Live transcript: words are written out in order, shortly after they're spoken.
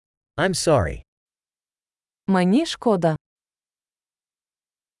I'm sorry. Мені шкода.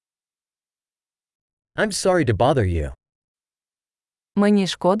 I'm sorry to bother you. Мені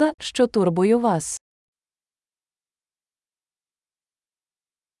шкода, що турбую вас.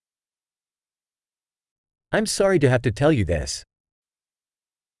 I'm sorry to have to tell you this.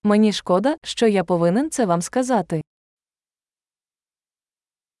 Мені шкода, що я повинен це вам сказати.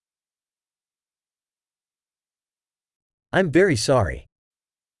 I'm very sorry.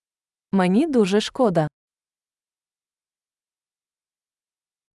 Мені дуже шкода.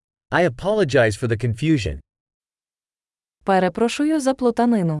 I apologize for the confusion. Перепрошую за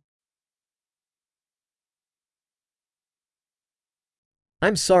плутанину.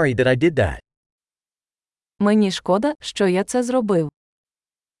 I'm sorry that I did that. Мені шкода, що я це зробив.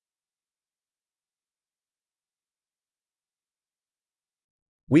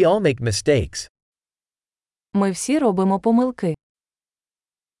 We all make mistakes. Ми всі робимо помилки.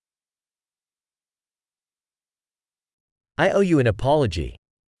 I owe you an apology.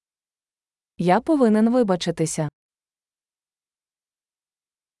 Я повинен вибачитися.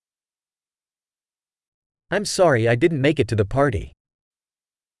 I'm sorry I didn't make it to the party.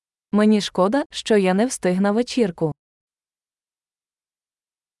 Мені шкода, що я не встиг на вечірку.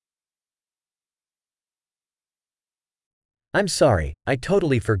 I'm sorry, I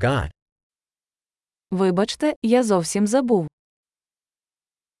totally forgot. Вибачте, я зовсім забув.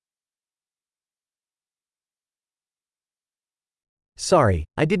 Sorry,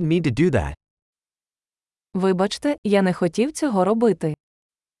 I didn't mean to do that. Вибачте, я не хотів цього робити.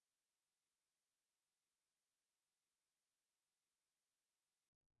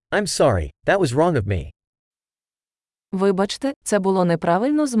 I'm sorry, that was wrong of me. Вибачте, це було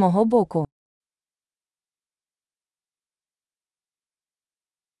неправильно з мого боку.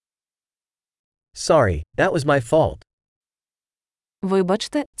 Sorry, that was my fault.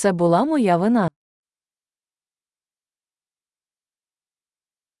 Вибачте, це була моя вина.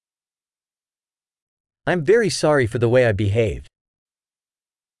 I'm very sorry for the way I behaved.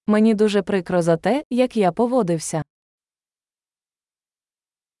 Мені дуже прикро за те, як я поводився.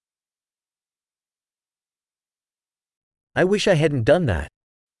 I wish I hadn't done that.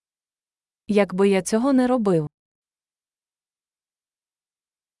 Якби я цього не робив.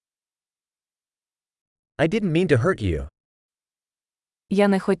 I didn't mean to hurt you. Я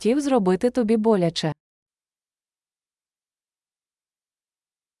не хотів зробити тобі боляче.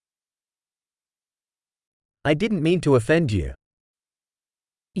 I didn't mean to offend you.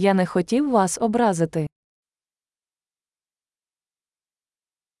 Я не хотів вас образити.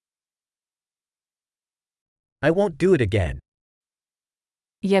 I won't do it again.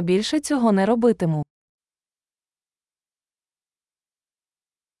 Я більше цього не робитиму.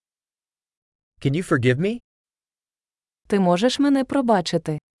 Can you forgive me? Ти можеш мене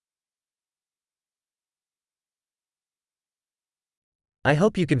пробачити. I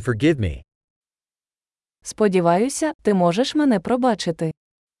hope you can forgive me. Сподіваюся, ти можеш мене пробачити.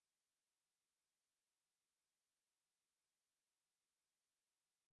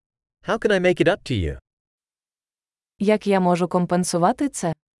 How can I make it up to you? Як я можу компенсувати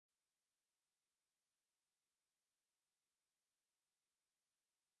це?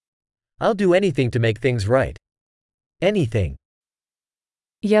 I'll do anything to make things right. Anything.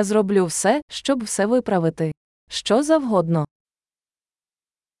 Я зроблю все, щоб все виправити. Що завгодно.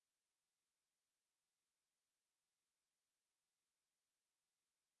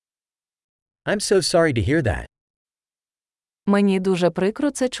 I'm so sorry to hear that. Мені дуже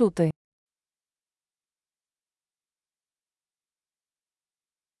прикро це чути.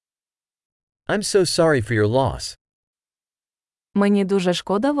 I'm so sorry for your loss. Мені дуже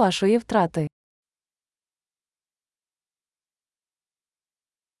шкода вашої втрати.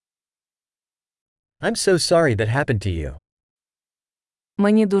 I'm so sorry that happened to you.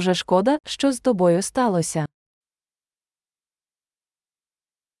 Мені дуже шкода, що з тобою сталося.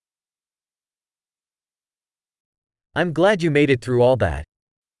 I'm glad you made it through all that.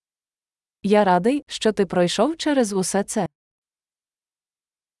 Я радий, що ти пройшов через усе це.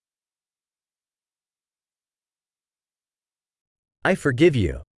 I forgive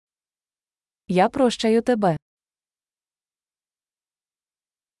you. Я прощаю тебе.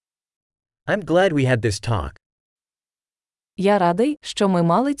 I'm glad we had this talk. Я радий, що ми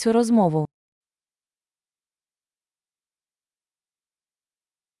мали цю розмову.